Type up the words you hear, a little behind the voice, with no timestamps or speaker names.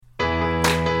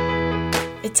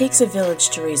It takes a village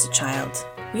to raise a child.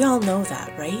 We all know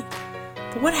that, right?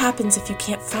 But what happens if you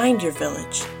can't find your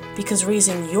village? Because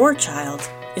raising your child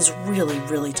is really,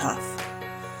 really tough.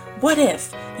 What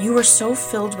if you are so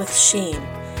filled with shame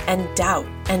and doubt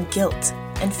and guilt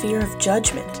and fear of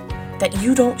judgment that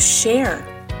you don't share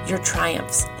your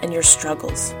triumphs and your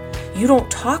struggles? You don't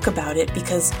talk about it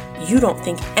because you don't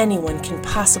think anyone can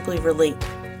possibly relate.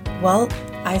 Well,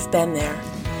 I've been there,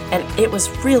 and it was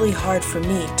really hard for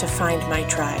me to find my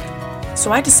tribe.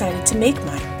 So I decided to make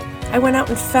mine. I went out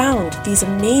and found these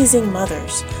amazing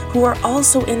mothers who are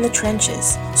also in the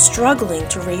trenches, struggling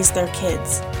to raise their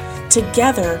kids.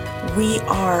 Together, we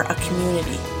are a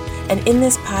community. And in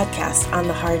this podcast, On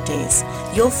the Hard Days,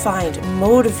 you'll find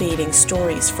motivating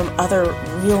stories from other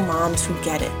real moms who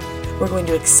get it. We're going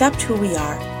to accept who we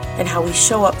are and how we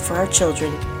show up for our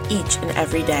children each and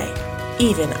every day,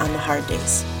 even on the hard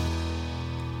days.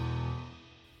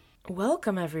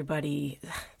 Welcome, everybody.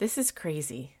 This is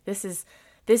crazy. This is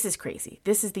crazy.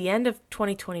 This is the end of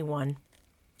 2021.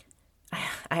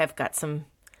 I have got some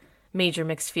major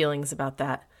mixed feelings about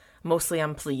that. Mostly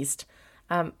I'm pleased.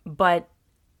 But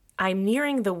I'm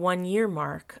nearing the 1-year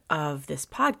mark of this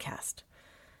podcast.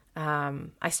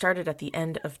 I started at the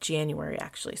end of January,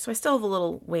 actually, so I still have a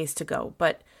little ways to go,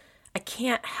 but I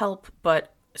can't help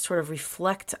but sort of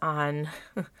reflect on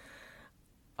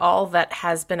all that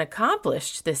has been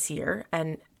accomplished this year,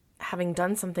 and having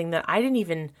done something that having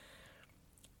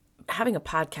a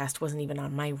podcast wasn't even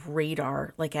on my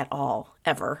radar, like at all,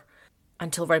 ever,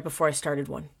 until right before I started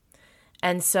one.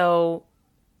 And so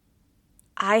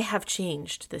I have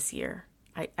changed this year.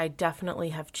 I definitely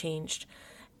have changed.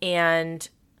 And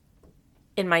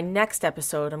in my next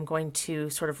episode, I'm going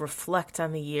to sort of reflect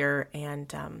on the year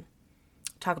and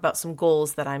talk about some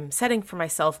goals that I'm setting for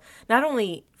myself, not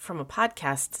only from a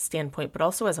podcast standpoint, but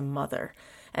also as a mother.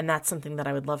 And that's something that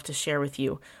I would love to share with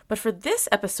you. But for this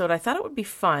episode, I thought it would be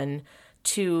fun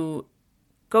to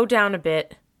go down a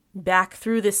bit, back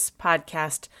through this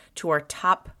podcast to our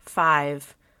top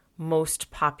 5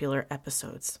 most popular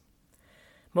episodes.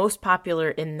 Most popular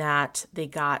in that they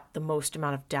got the most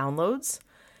amount of downloads.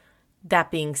 That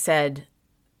being said,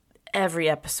 every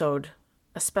episode,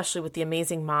 especially with the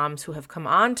amazing moms who have come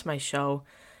on to my show,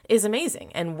 is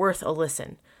amazing and worth a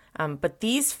listen. But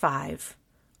these 5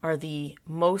 are the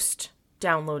most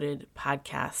downloaded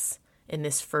podcasts in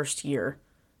this first year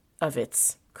of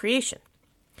its creation.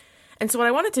 And so what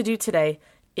I wanted to do today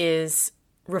is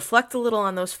reflect a little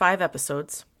on those 5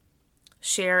 episodes,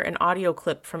 share an audio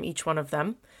clip from each one of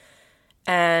them,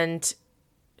 and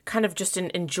kind of just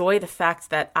enjoy the fact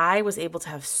that I was able to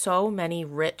have so many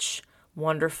rich,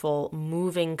 wonderful,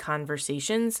 moving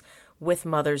conversations with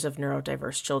mothers of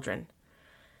neurodiverse children.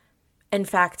 In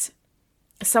fact,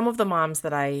 some of the moms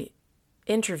that I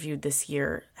interviewed this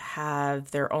year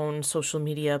have their own social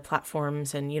media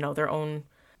platforms and, their own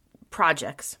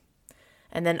projects.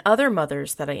 And then other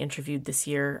mothers that I interviewed this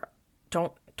year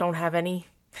don't have any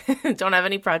don't have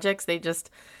any projects. They just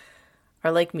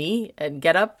are like me and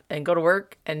get up and go to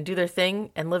work and do their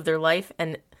thing and live their life.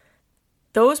 And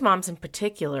those moms in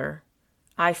particular,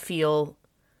 I feel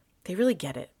they really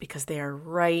get it because they are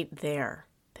right there.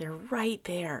 They're right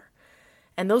there.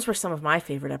 And those were some of my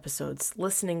favorite episodes,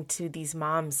 listening to these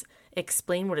moms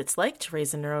explain what it's like to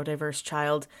raise a neurodiverse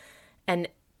child, and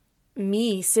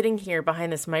me sitting here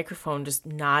behind this microphone just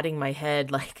nodding my head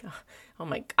like, oh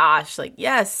my gosh, like,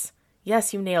 yes,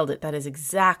 you nailed it. That is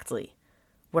exactly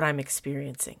what I'm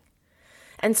experiencing.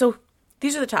 And so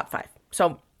these are the top 5. So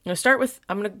I'm going to start with,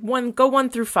 I'm going to go 1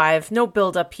 through 5, no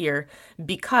build up here,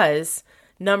 because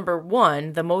number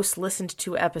 1, the most listened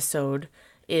to episode,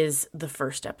 is the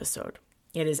first episode.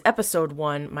 It is episode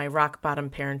 1, my rock bottom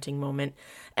parenting moment.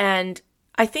 And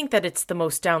I think that it's the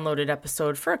most downloaded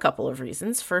episode for a couple of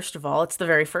reasons. First of all, it's the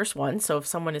very first one. So if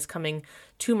someone is coming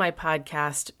to my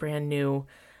podcast brand new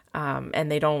and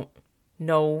they don't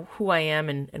know who I am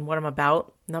and what I'm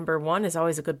about, number 1 is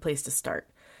always a good place to start.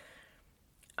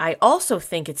 I also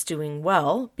think it's doing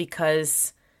well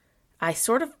because I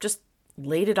sort of just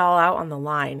laid it all out on the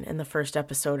line in the first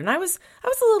episode. And I was a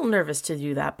little nervous to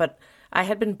do that, but I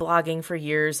had been blogging for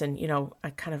years and,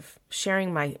 I kind of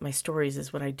sharing my stories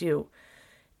is what I do.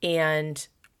 And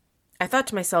I thought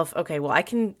to myself, okay, well, I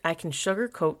can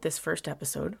sugarcoat this first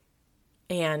episode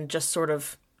and just sort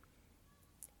of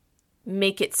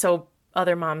make it so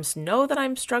other moms know that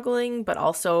I'm struggling, but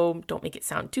also don't make it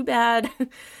sound too bad.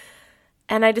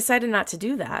 And I decided not to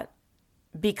do that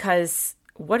because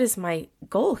what is my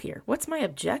goal here? What's my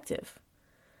objective?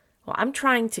 Well, I'm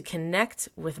trying to connect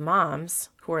with moms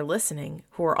who are listening,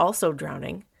 who are also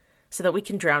drowning, so that we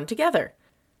can drown together.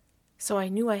 So I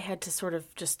knew I had to sort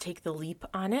of just take the leap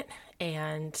on it.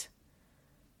 And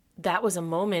that was a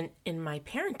moment in my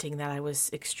parenting that I was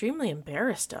extremely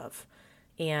embarrassed of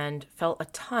and felt a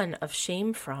ton of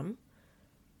shame from,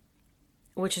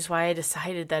 which is why I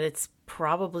decided that it's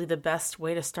probably the best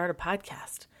way to start a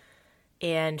podcast.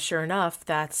 And sure enough,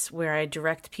 that's where I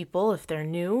direct people if they're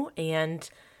new. And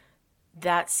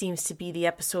that seems to be the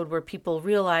episode where people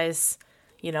realize,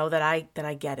 that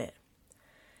I get it.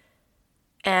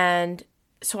 And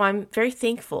so I'm very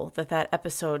thankful that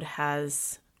episode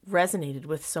has resonated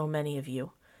with so many of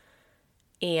you.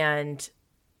 And,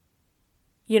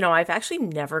 I've actually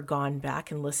never gone back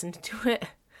and listened to it.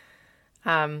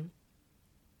 And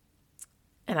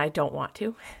I don't want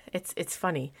to. It's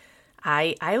funny.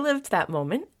 I lived that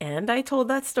moment and I told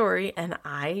that story and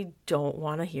I don't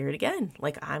want to hear it again.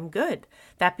 Like, I'm good.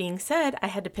 That being said, I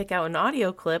had to pick out an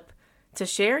audio clip to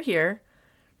share here,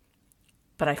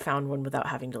 but I found one without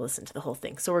having to listen to the whole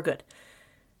thing. So we're good.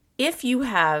 If you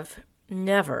have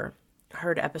never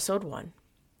heard episode 1,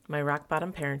 my rock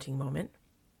bottom parenting moment,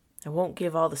 I won't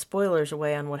give all the spoilers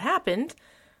away on what happened,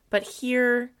 but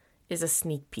here is a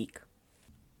sneak peek.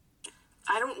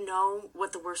 I don't know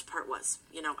what the worst part was.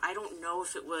 I don't know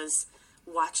if it was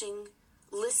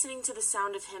listening to the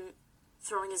sound of him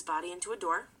throwing his body into a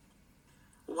door,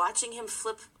 watching him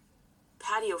flip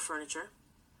patio furniture,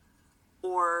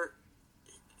 or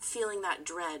feeling that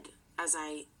dread as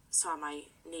I saw my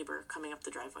neighbor coming up the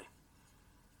driveway.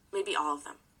 Maybe all of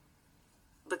them.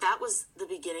 But that was the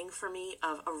beginning for me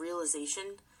of a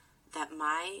realization that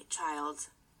my child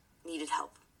needed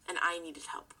help, and I needed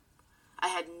help. I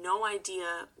had no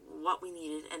idea what we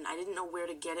needed, and I didn't know where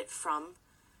to get it from,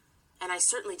 and I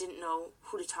certainly didn't know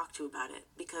who to talk to about it,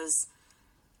 because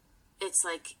it's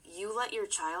like, you let your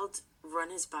child run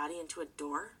his body into a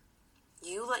door?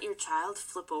 You let your child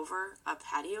flip over a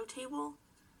patio table?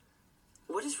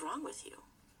 What is wrong with you?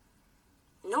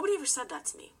 Nobody ever said that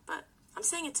to me, but I'm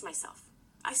saying it to myself.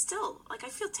 I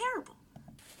feel terrible.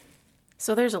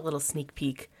 So there's a little sneak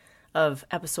peek of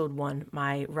episode 1,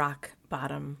 my rock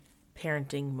bottom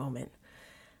parenting moment.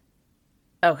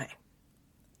 Okay.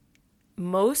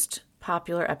 Most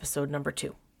popular episode number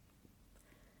 2.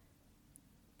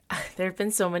 There have been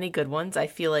so many good ones. I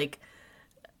feel like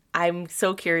I'm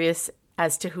so curious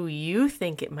as to who you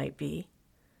think it might be.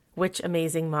 Which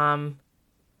amazing mom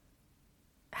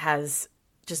has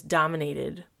just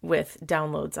dominated with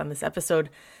downloads on this episode.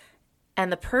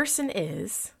 And the person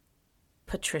is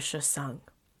Patricia Sung.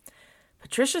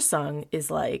 Patricia Sung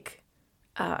is like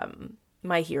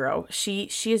my hero. She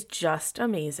is just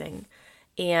amazing.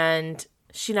 And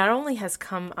she not only has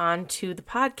come on to the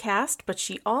podcast, but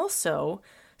she also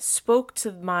spoke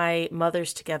to my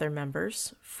Mothers Together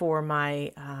members for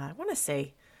my, I want to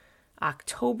say,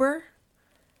 October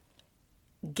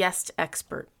guest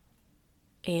expert.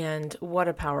 And what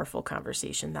a powerful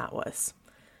conversation that was.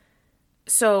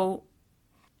 So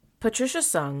Patricia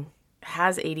Sung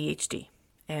has ADHD,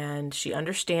 and she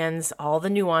understands all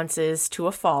the nuances to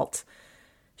a fault.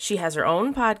 She has her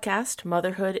own podcast,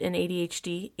 Motherhood and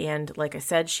ADHD, and like I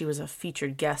said, she was a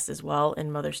featured guest as well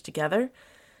in Mothers Together.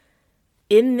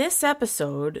 In this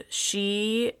episode,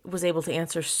 she was able to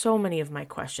answer so many of my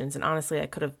questions, and honestly, I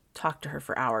could have talked to her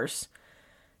for hours.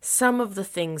 Some of the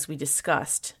things we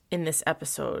discussed in this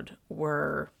episode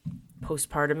were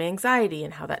postpartum anxiety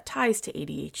and how that ties to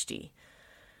ADHD.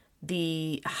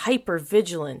 The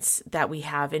hypervigilance that we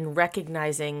have in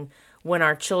recognizing when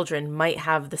our children might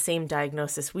have the same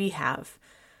diagnosis we have.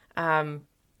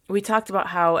 We talked about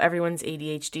how everyone's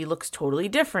ADHD looks totally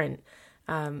different,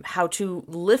 how to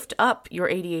lift up your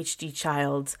ADHD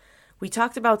child. We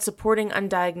talked about supporting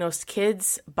undiagnosed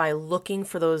kids by looking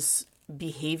for those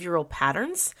behavioral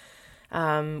patterns.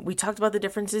 We talked about the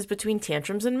differences between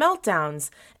tantrums and meltdowns,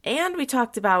 and we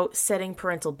talked about setting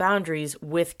parental boundaries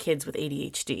with kids with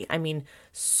ADHD. I mean,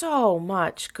 so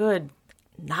much good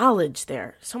knowledge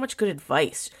there, so much good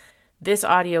advice. This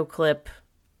audio clip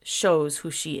shows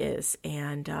who she is,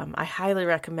 and I highly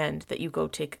recommend that you go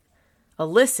take a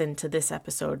listen to this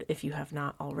episode if you have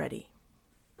not already.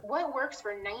 What works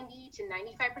for 90 to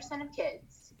 95% of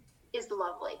kids is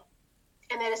lovely.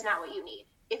 And that is not what you need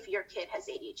if your kid has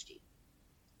ADHD.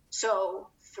 So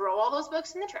throw all those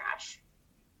books in the trash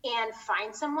and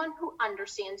find someone who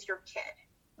understands your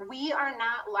kid. We are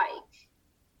not like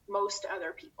most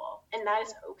other people, and that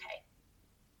is okay.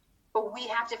 But we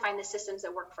have to find the systems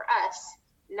that work for us,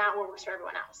 not what works for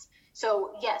everyone else.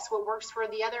 So yes, what works for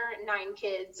the other 9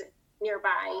 kids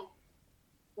nearby,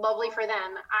 lovely for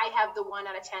them. I have the 1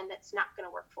 out of 10 that's not going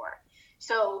to work for.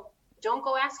 So don't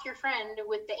go ask your friend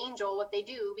with the angel what they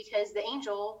do, because the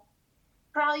angel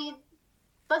probably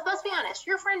Let's be honest.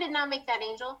 Your friend did not make that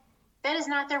angel. That is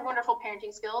not their wonderful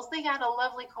parenting skills. They got a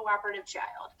lovely cooperative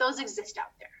child. Those exist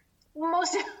out there.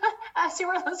 Most of us who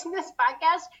are listening to this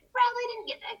podcast probably didn't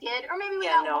get that kid, or maybe we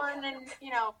got one, and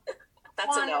That's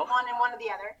one, a no. one and one of the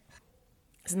other.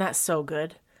 Isn't that so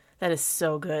good? That is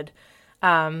so good.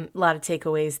 A lot of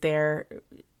takeaways there.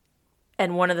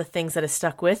 And one of the things that has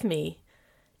stuck with me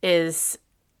is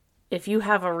if you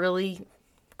have a really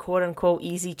quote unquote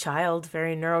easy child,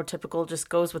 very neurotypical, just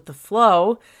goes with the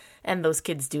flow, and those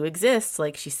kids do exist,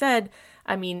 like she said,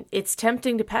 I mean, it's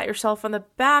tempting to pat yourself on the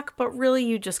back, but really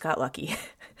you just got lucky.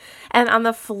 And on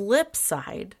the flip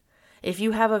side, if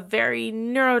you have a very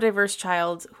neurodiverse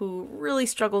child who really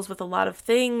struggles with a lot of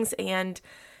things and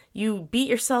you beat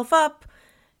yourself up,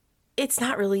 it's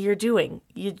not really your doing.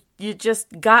 You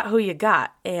just got who you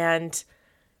got. And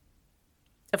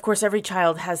of course, every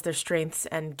child has their strengths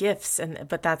and gifts,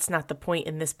 but that's not the point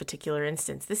in this particular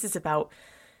instance. This is about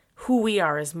who we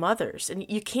are as mothers. And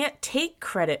you can't take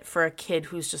credit for a kid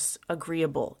who's just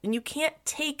agreeable. And you can't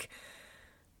take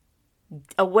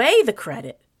away the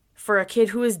credit for a kid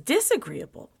who is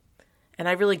disagreeable. And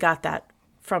I really got that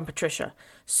from Patricia.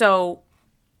 So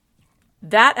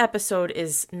that episode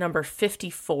is number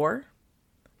 54.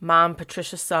 Mom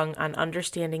Patricia Sung on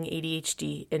understanding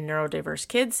ADHD in neurodiverse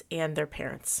kids and their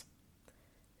parents.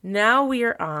 Now we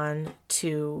are on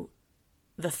to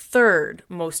the third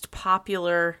most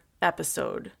popular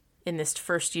episode in this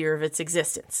first year of its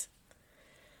existence.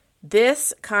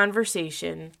 This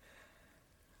conversation,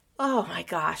 oh my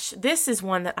gosh, this is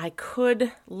one that I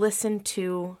could listen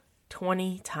to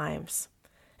 20 times.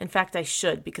 In fact, I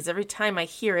should, because every time I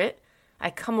hear it,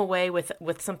 I come away with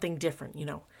something different,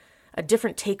 a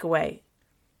different takeaway.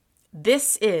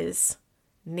 This is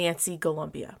Nancy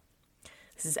Golumbia.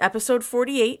 This is episode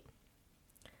 48.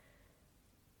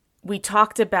 We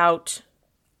talked about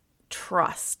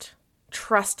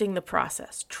trusting the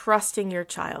process, trusting your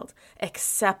child,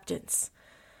 acceptance.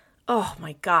 Oh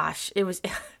my gosh, it was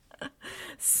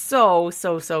so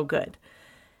good.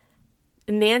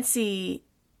 Nancy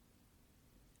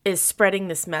is spreading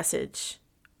this message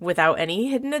without any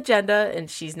hidden agenda, and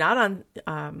she's not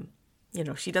on,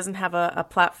 she doesn't have a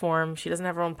platform. She doesn't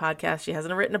have her own podcast. She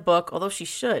hasn't written a book, although she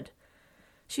should.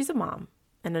 She's a mom,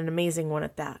 and an amazing one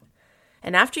at that.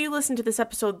 And after you listen to this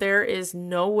episode, there is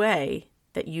no way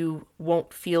that you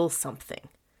won't feel something.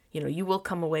 You will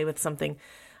come away with something.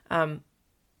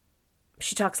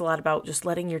 She talks a lot about just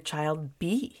letting your child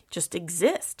be, just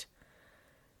exist.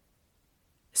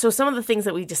 So some of the things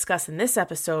that we discuss in this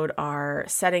episode are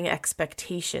setting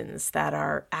expectations that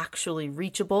are actually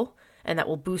reachable and that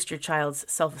will boost your child's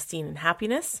self-esteem and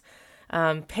happiness.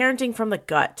 Parenting from the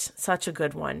gut, such a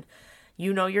good one.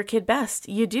 You know your kid best.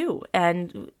 You do.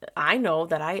 And I know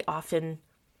that I often,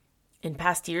 in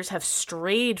past years, have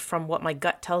strayed from what my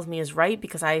gut tells me is right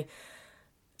because I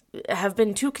have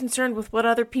been too concerned with what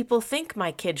other people think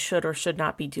my kid should or should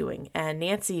not be doing. And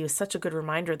Nancy is such a good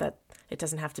reminder that it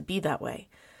doesn't have to be that way.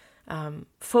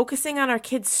 Focusing on our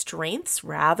kids' strengths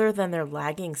rather than their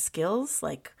lagging skills,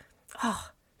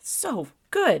 so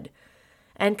good.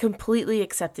 And completely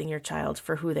accepting your child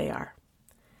for who they are.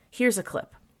 Here's a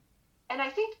clip. And I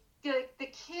think the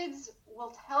kids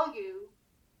will tell you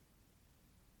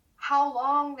how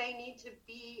long they need to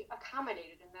be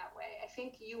accommodated in that way. I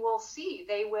think you will see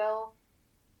they will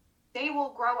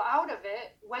grow out of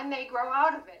it when they grow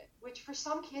out of it, which for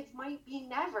some kids might be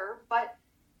never, but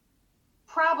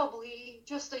probably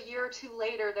just a year or two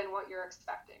later than what you're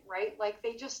expecting, right? Like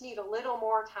they just need a little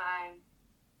more time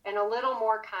and a little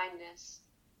more kindness.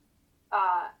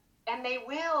 And they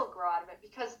will grow out of it,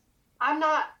 because I'm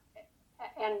not,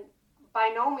 and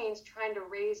by no means trying to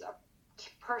raise a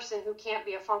person who can't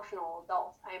be a functional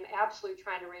adult. I am absolutely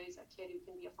trying to raise a kid who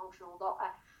can be a functional adult.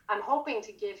 I'm hoping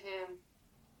to give him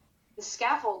the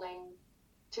scaffolding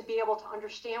to be able to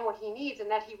understand what he needs, and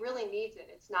that he really needs it.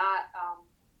 It's not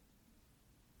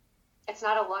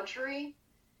a luxury,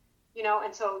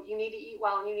 and so you need to eat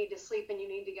well, and you need to sleep, and you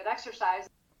need to get exercise.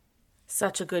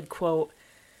 Such a good quote.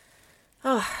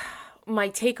 Oh, my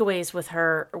takeaways with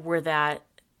her were that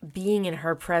being in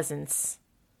her presence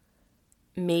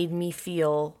made me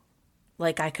feel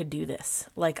like I could do this.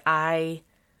 Like I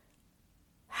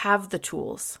have the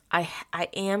tools. I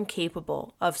am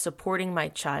capable of supporting my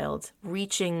child,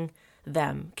 reaching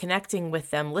them, connecting with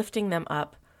them, lifting them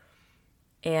up.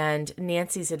 And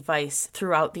Nancy's advice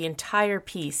throughout the entire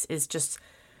piece is just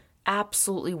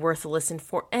absolutely worth a listen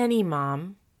for any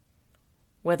mom,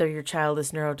 whether your child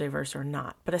is neurodiverse or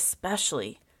not, but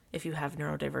especially if you have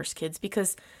neurodiverse kids,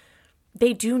 because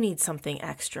they do need something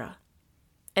extra.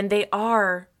 And they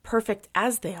are perfect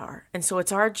as they are. And so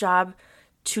it's our job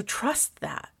to trust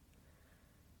that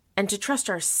and to trust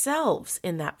ourselves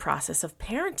in that process of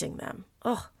parenting them.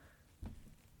 Oh,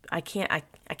 I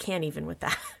can't even with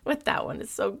that, with that one.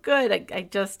 It's so good.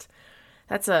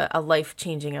 That's a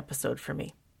life-changing episode for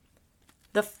me.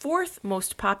 The fourth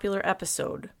most popular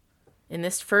episode in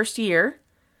this first year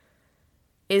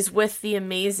is with the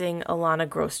amazing Alana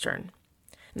Grostern.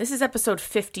 This is episode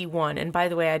 51. And by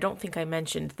the way, I don't think I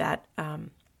mentioned that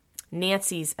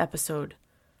Nancy's episode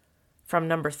from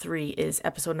number 3 is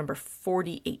episode number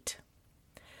 48.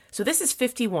 So this is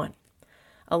 51.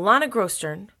 Alana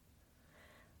Grostern,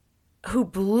 who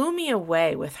blew me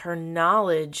away with her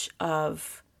knowledge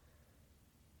of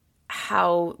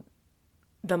how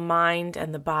the mind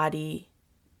and the body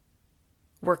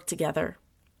work together,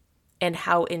 and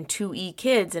how in 2E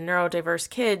kids and neurodiverse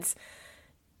kids,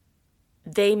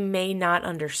 they may not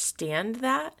understand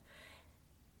that.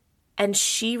 And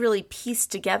she really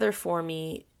pieced together for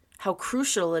me how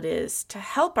crucial it is to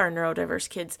help our neurodiverse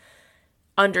kids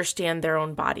understand their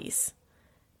own bodies.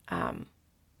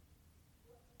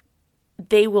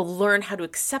 They will learn how to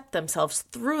accept themselves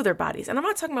through their bodies. And I'm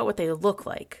not talking about what they look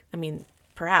like. I mean,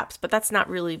 perhaps, but that's not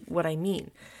really what I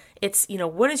mean. It's,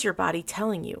 what is your body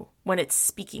telling you when it's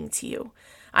speaking to you?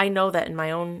 I know that in my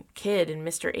own kid, in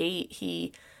Mr. 8,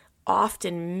 he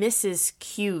often misses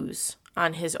cues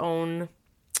on his own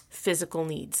physical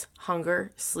needs: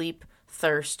 hunger, sleep,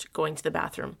 thirst, going to the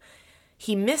bathroom.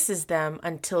 He misses them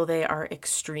until they are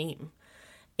extreme.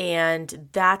 And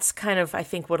that's kind of, I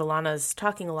think, what Alana's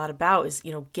talking a lot about is,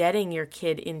 getting your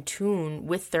kid in tune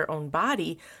with their own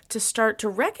body to start to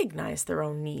recognize their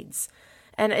own needs.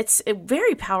 And it's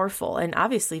very powerful and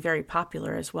obviously very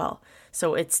popular as well.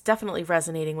 So it's definitely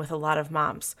resonating with a lot of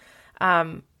moms.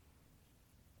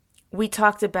 We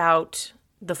talked about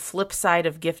the flip side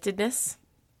of giftedness.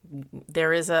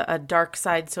 There is a dark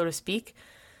side, so to speak.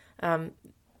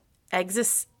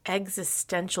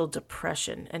 Existential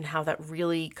depression and how that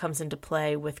really comes into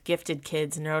play with gifted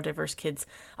kids, neurodiverse kids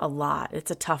a lot.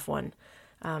 It's a tough one.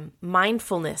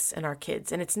 Mindfulness in our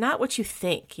kids. And it's not what you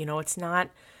think. It's not,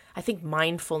 I think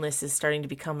mindfulness is starting to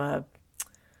become a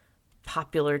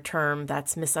popular term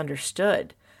that's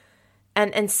misunderstood.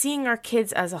 And seeing our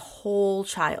kids as a whole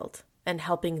child and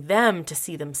helping them to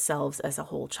see themselves as a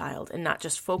whole child and not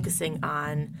just focusing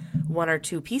on one or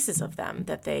two pieces of them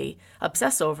that they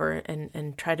obsess over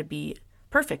and try to be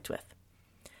perfect with.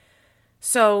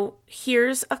 So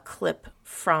here's a clip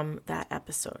from that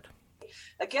episode.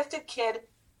 A gifted kid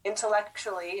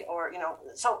intellectually,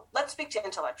 so let's speak to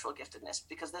intellectual giftedness,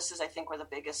 because this is, I think, where the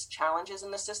biggest challenge is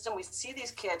in the system. We see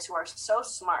these kids who are so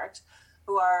smart,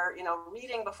 who are,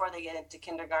 reading before they get into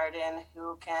kindergarten,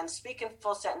 who can speak in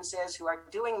full sentences, who are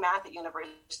doing math at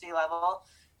university level.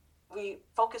 We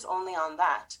focus only on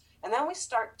that. And then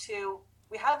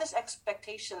we have this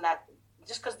expectation that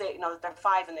just because they're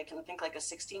 5 and they can think like a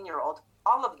 16-year-old,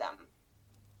 all of them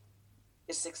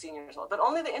is 16 years old. But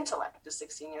only the intellect is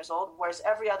 16 years old, whereas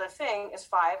every other thing is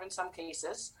 5 in some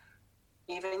cases,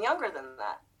 even younger than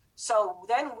that. So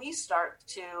then we start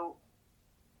to...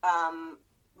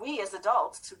 we as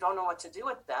adults who don't know what to do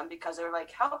with them, because they're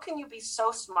like, how can you be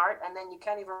so smart and then you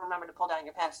can't even remember to pull down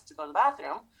your pants to go to the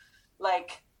bathroom?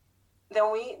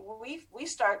 Then we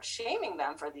start shaming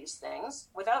them for these things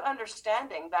without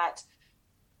understanding that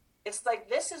it's like,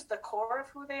 this is the core of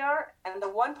who they are, and the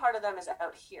one part of them is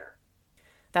out here.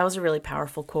 That was a really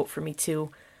powerful quote for me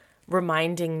too,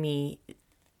 reminding me,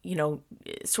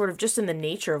 sort of just in the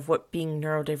nature of what being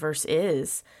neurodiverse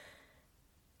is.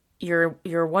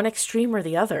 You're one extreme or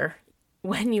the other.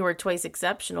 When you are twice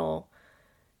exceptional,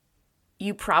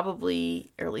 you probably,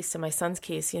 or at least in my son's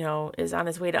case, is on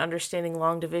his way to understanding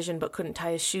long division but couldn't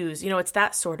tie his shoes. It's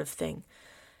that sort of thing.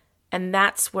 And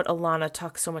that's what Alana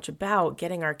talks so much about,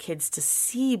 getting our kids to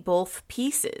see both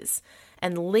pieces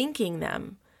and linking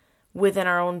them within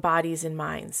our own bodies and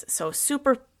minds. So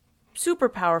super, super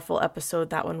powerful episode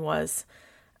that one was.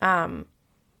 And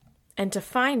to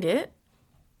find it,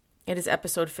 it is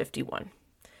episode 51.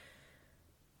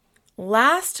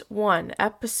 Last one,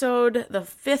 episode, the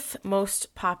 5th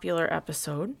most popular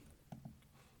episode.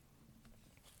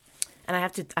 And I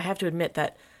have to admit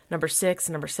that number 6,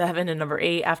 number 7, and number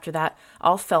 8 after that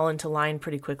all fell into line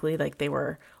pretty quickly. Like they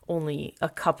were only a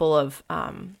couple of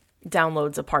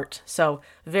downloads apart. So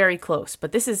very close.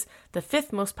 But this is the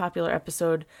 5th most popular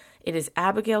episode. It is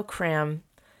Abigail Cram,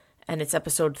 and it's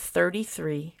episode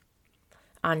 33.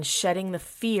 On shedding the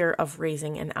fear of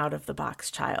raising an out-of-the-box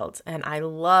child. And I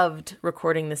loved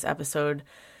recording this episode.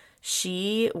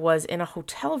 She was in a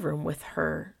hotel room with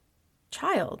her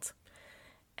child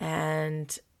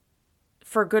and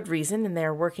for good reason, and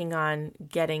they're working on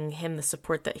getting him the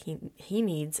support that he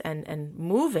needs and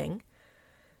moving.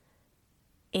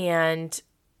 And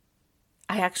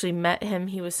I actually met him.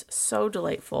 He was so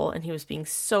delightful, and he was being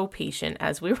so patient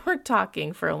as we were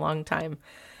talking for a long time.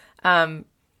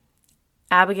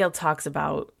 Abigail talks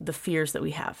about the fears that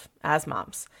we have as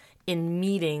moms in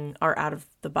meeting our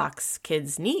out-of-the-box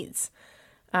kids' needs.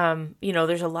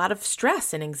 There's a lot of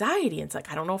stress and anxiety. And it's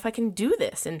like, I don't know if I can do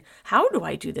this. And how do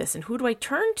I do this? And who do I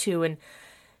turn to? And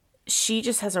she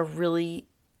just has a really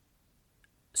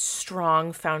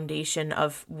strong foundation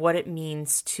of what it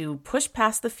means to push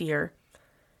past the fear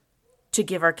to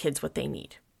give our kids what they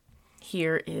need.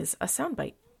 Here is a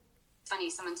soundbite. Funny,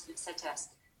 someone said to us,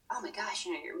 oh my gosh,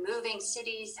 you're moving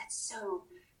cities. That's so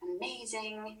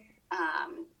amazing.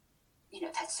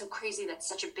 That's so crazy. That's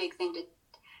such a big thing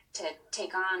to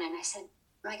take on. And I said,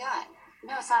 my God,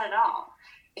 no, it's not at all.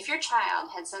 If your child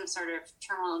had some sort of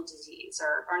terminal disease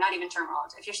or not even terminal,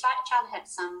 if your child had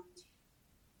some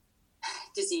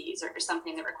disease or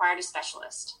something that required a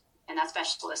specialist, and that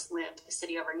specialist lived a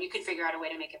city over, and you could figure out a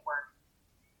way to make it work,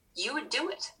 you would do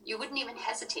it. You wouldn't even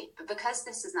hesitate. But because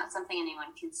this is not something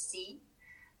anyone can see,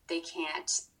 they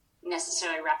can't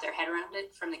necessarily wrap their head around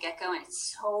it from the get-go, and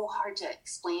it's so hard to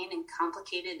explain and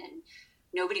complicated, and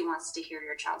nobody wants to hear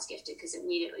your child's gifted because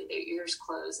immediately their ears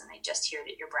close and they just hear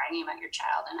that you're bragging about your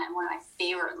child. And one of my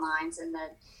favorite lines in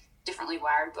the Differently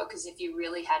Wired book is, if you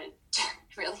really have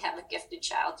a gifted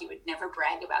child, you would never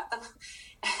brag about them.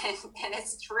 and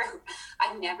it's true.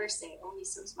 I never say, oh,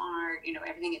 he's so smart,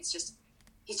 everything. It's just,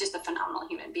 he's just a phenomenal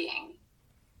human being.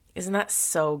 Isn't that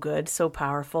so good, so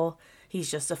powerful? He's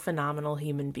just a phenomenal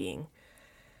human being.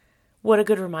 What a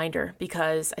good reminder,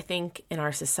 because I think in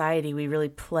our society, we really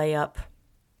play up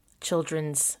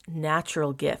children's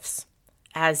natural gifts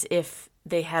as if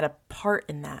they had a part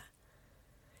in that.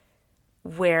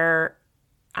 Where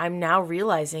I'm now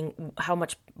realizing how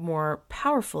much more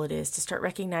powerful it is to start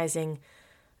recognizing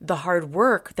the hard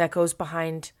work that goes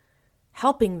behind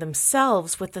helping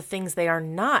themselves with the things they are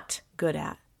not good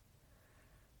at.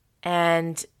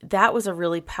 And that was a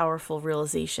really powerful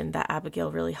realization that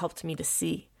Abigail really helped me to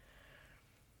see.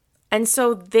 And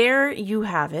so there you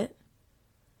have it.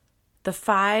 The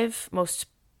 5 most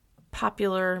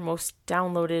popular, most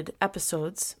downloaded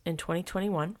episodes in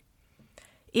 2021.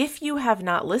 If you have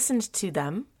not listened to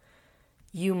them,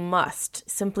 you must,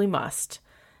 simply must.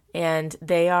 And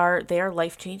they are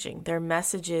life-changing. Their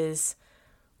messages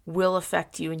will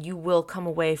affect you, and you will come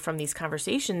away from these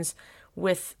conversations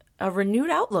with a renewed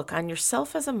outlook on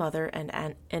yourself as a mother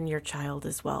and your child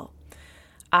as well.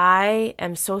 I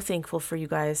am so thankful for you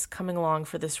guys coming along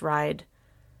for this ride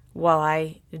while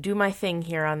I do my thing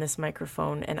here on this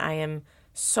microphone, and I am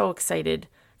so excited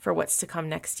for what's to come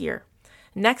next year.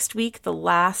 Next week, the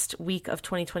last week of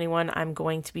 2021, I'm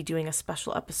going to be doing a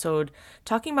special episode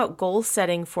talking about goal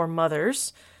setting for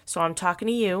mothers. So I'm talking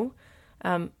to you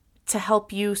to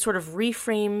help you sort of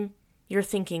reframe your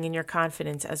thinking and your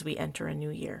confidence as we enter a new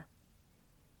year.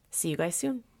 See you guys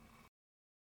soon.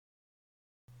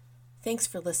 Thanks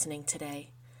for listening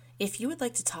today. If you would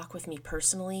like to talk with me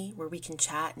personally, where we can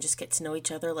chat and just get to know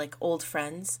each other like old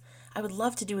friends, I would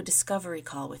love to do a discovery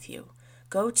call with you.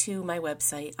 Go to my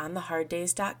website,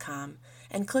 ontheharddays.com,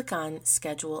 and click on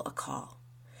Schedule a Call.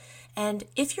 And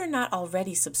if you're not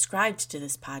already subscribed to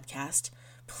this podcast,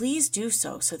 please do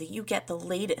so that you get the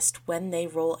latest when they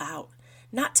roll out.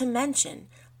 Not to mention,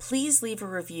 please leave a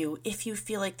review if you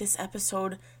feel like this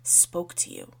episode spoke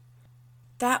to you.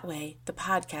 That way, the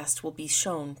podcast will be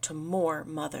shown to more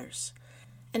mothers.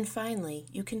 And finally,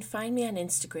 you can find me on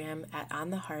Instagram at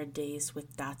ontheharddays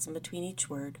with dots in between each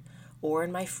word, or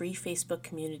in my free Facebook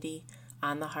community,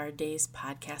 On the Hard Days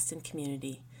Podcast and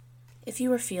Community. If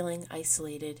you are feeling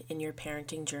isolated in your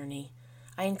parenting journey,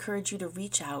 I encourage you to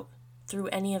reach out through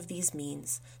any of these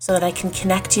means so that I can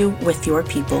connect you with your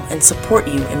people and support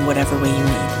you in whatever way you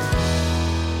need.